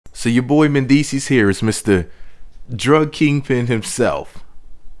So your boy Mendeecees Harris, Mr. Drug Kingpin himself,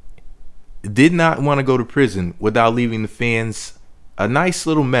 did not want to go to prison without leaving the fans a nice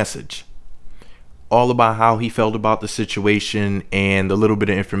little message all about how he felt about the situation and a little bit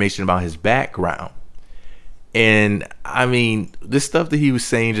of information about his background. And I mean, this stuff that he was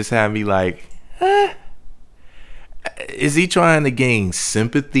saying just had me like, is he trying to gain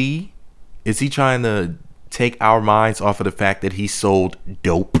sympathy? Is he trying to take our minds off of the fact that he sold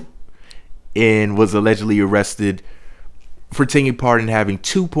dope and was allegedly arrested for taking part in having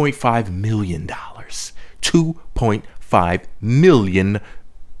 $2.5 million, $2.5 million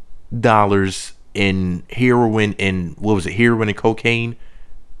in heroin and what was it, heroin and cocaine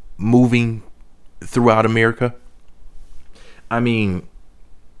moving throughout America? I mean,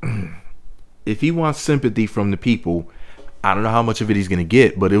 if he wants sympathy from the people, I don't know how much of it he's going to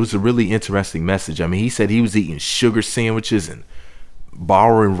get, but it was a really interesting message. I mean, he said he was eating sugar sandwiches and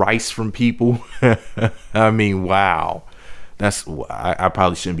borrowing rice from people. I mean, wow. I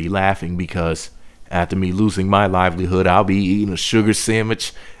probably shouldn't be laughing, because after me losing my livelihood, I'll be eating a sugar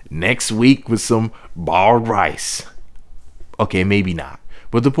sandwich next week with some borrowed rice. Okay, maybe not.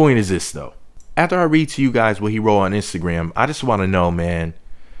 But the point is this, though. After I read to you guys what he wrote on Instagram, I just want to know, man,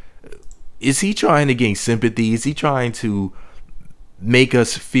 is he trying to gain sympathy? Is he trying to make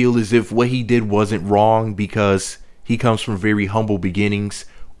us feel as if what he did wasn't wrong because he comes from very humble beginnings?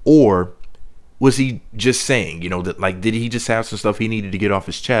 Or was he just saying, you know, that, like, did he just have some stuff he needed to get off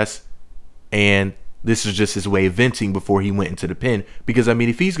his chest, and this is just his way of venting before he went into the pen? Because, I mean,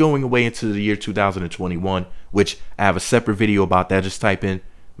 if he's going away into the year 2021, which I have a separate video about that, just type in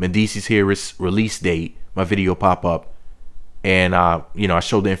Mendeecees Harris release date, my video pop up, and you know, I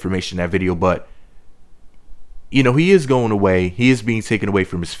showed the information in that video. But you know, he is going away, he is being taken away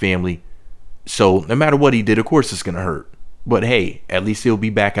from his family, so no matter what he did, of course it's gonna hurt. But hey, at least he'll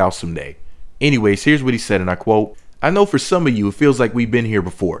be back out someday. Anyways, here's what he said, and I quote, "I know for some of you it feels like we've been here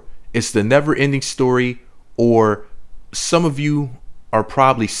before. It's the never-ending story, or some of you are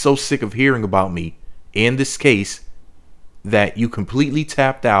probably so sick of hearing about me and this case that you completely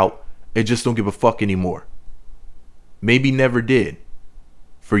tapped out and just don't give a fuck anymore. Maybe never did.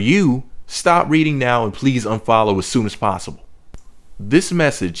 For you, stop reading now and please unfollow as soon as possible. This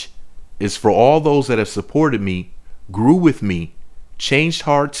message is for all those that have supported me, grew with me, changed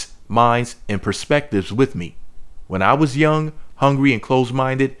hearts, minds, and perspectives with me. When I was young, hungry, and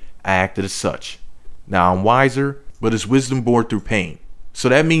closed-minded, I acted as such. Now I'm wiser, but it's wisdom born through pain. So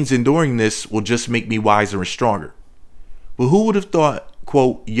that means enduring this will just make me wiser and stronger. But who would have thought,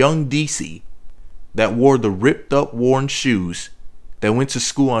 quote, young DC, that wore the ripped up worn shoes, that went to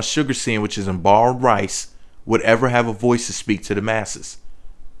school on sugar sandwiches and borrowed rice, would ever have a voice to speak to the masses?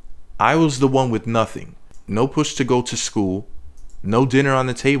 I was the one with nothing. No push to go to school, no dinner on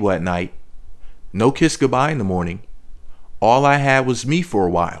the table at night, no kiss goodbye in the morning. All I had was me for a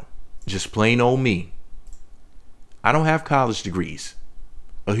while, just plain old me. I don't have college degrees,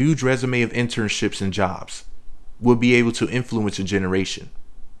 a huge resume of internships and jobs. Would be able to influence a generation.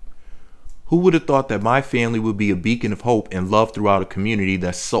 Who would have thought that my family would be a beacon of hope and love throughout a community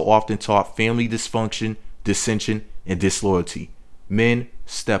that's so often taught family dysfunction, dissension, and disloyalty? Men,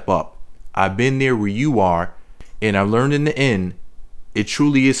 step up. I've been there where you are, and I learned in the end, it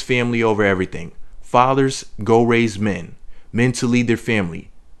truly is family over everything. Fathers, go raise men. Men to lead their family.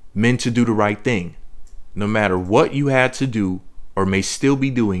 Men to do the right thing. No matter what you had to do or may still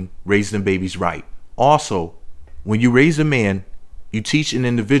be doing, raise them babies right. Also, when you raise a man, you teach an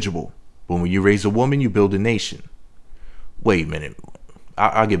individual. But when you raise a woman, you build a nation." Wait a minute.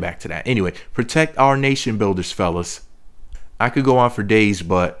 I'll get back to that. Anyway, protect our nation builders, fellas. I could go on for days,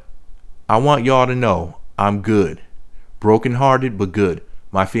 but I want y'all to know I'm good. Brokenhearted, but good.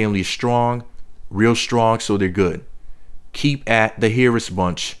 My family is strong, real strong, so they're good. Keep at the Harris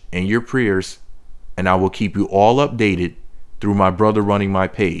bunch and your prayers, and I will keep you all updated through my brother running my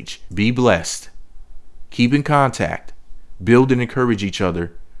page. Be blessed. Keep in contact. Build and encourage each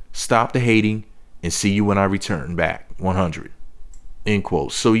other. Stop the hating, and see you when I return back. 100. End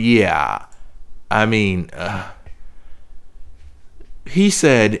quote. So yeah, I mean, he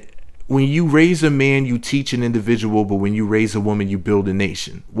said, when you raise a man, you teach an individual, but when you raise a woman, you build a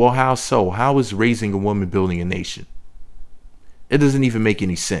nation. Well, how so? How is raising a woman building a nation? It doesn't even make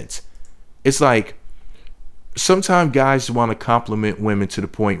any sense. It's like, sometimes guys want to compliment women to the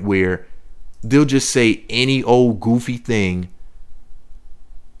point where they'll just say any old goofy thing,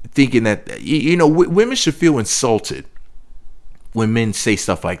 thinking that, you know, women should feel insulted when men say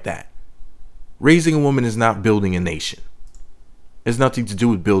stuff like that. Raising a woman is not building a nation. It has nothing to do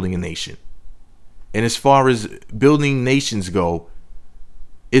with building a nation. And as far as building nations go,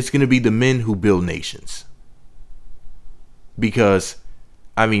 it's going to be the men who build nations. Because,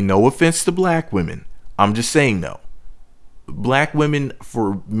 I mean, no offense to black women. I'm just saying, though. Black women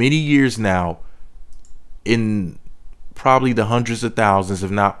for many years now, in probably the hundreds of thousands,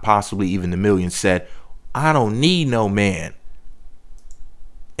 if not possibly even the millions, said, I don't need no man.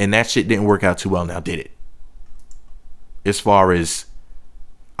 And that shit didn't work out too well now, did it? As far as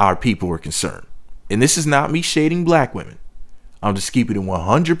our people were concerned. And this is not me shading black women. I'm just keeping it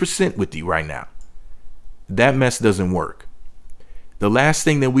 100% with you right now. That mess doesn't work. The last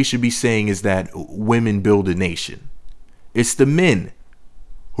thing that we should be saying is that women build a nation. It's the men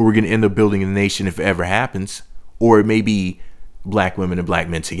who are going to end up building a nation if it ever happens. Or it may be black women and black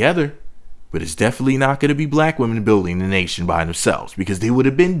men together. But it's definitely not going to be black women building the nation by themselves, because they would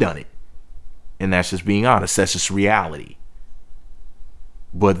have been done it. And that's just being honest. That's just reality.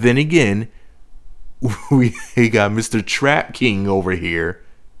 But then again, we got Mr. Trap King over here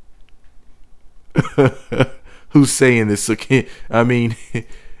who's saying this. I mean,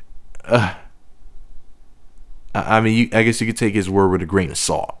 I guess you could take his word with a grain of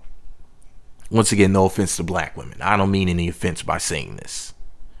salt. Once again, no offense to black women. I don't mean any offense by saying this.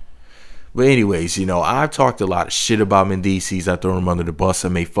 But anyways, you know, I've talked a lot of shit about Mendeecees. I throw him under the bus. I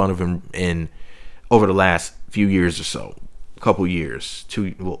made fun of him over the last few years or so. A couple years.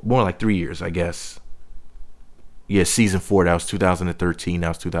 More like 3 years, I guess. Yeah, season 4, that was 2013. That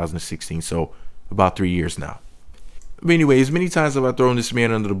was 2016. So about 3 years now. But anyways, many times have I thrown this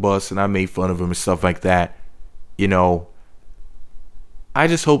man under the bus and I made fun of him and stuff like that. You know, I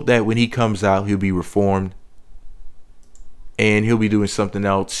just hope that when he comes out, he'll be reformed. And he'll be doing something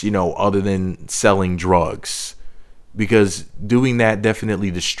else, you know, other than selling drugs. Because doing that definitely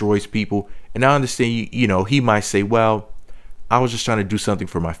destroys people. And I understand, you know, he might say, well, I was just trying to do something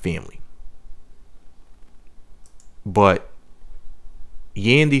for my family. But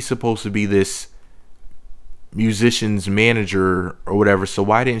Yandy's supposed to be this musician's manager or whatever. So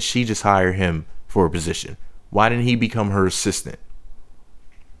why didn't she just hire him for a position? Why didn't he become her assistant?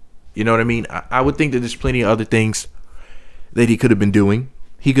 You know what I mean? I would think that there's plenty of other things that he could have been doing.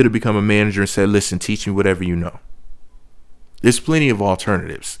 He could have become a manager and said, listen, teach me whatever you know. There's plenty of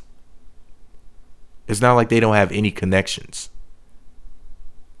alternatives. It's not like they don't have any connections.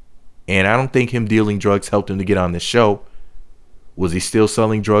 And I don't think him dealing drugs helped him to get on the show. Was he still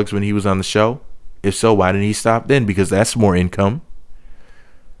selling drugs when he was on the show? If so, why didn't he stop then? Because that's more income.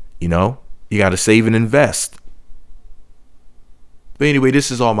 You know, you got to save and invest. But anyway, this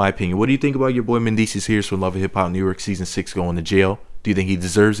is all my opinion. What do you think about your boy Mendeecees Harris from Love and Hip Hop New York season 6 going to jail? Do you think he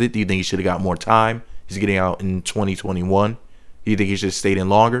deserves it? Do you think he should have got more time? He's getting out in 2021. Do you think he should have stayed in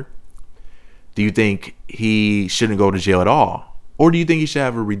longer? Do you think he shouldn't go to jail at all? Or do you think he should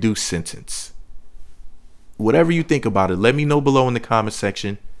have a reduced sentence? Whatever you think about it, let me know below in the comment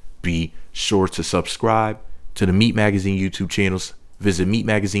section. Be sure to subscribe to the Meat Magazine YouTube channels. Visit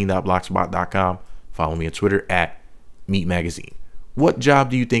meatmagazine.blogspot.com. Follow me on Twitter at Meat Magazine. What job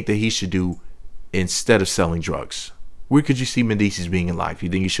do you think that he should do instead of selling drugs? Where could you see Mendeecees being in life? You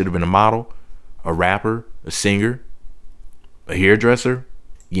think he should have been a model, a rapper, a singer, a hairdresser,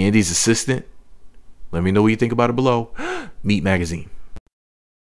 Yandy's assistant? Let me know what you think about it below. Meat Magazine.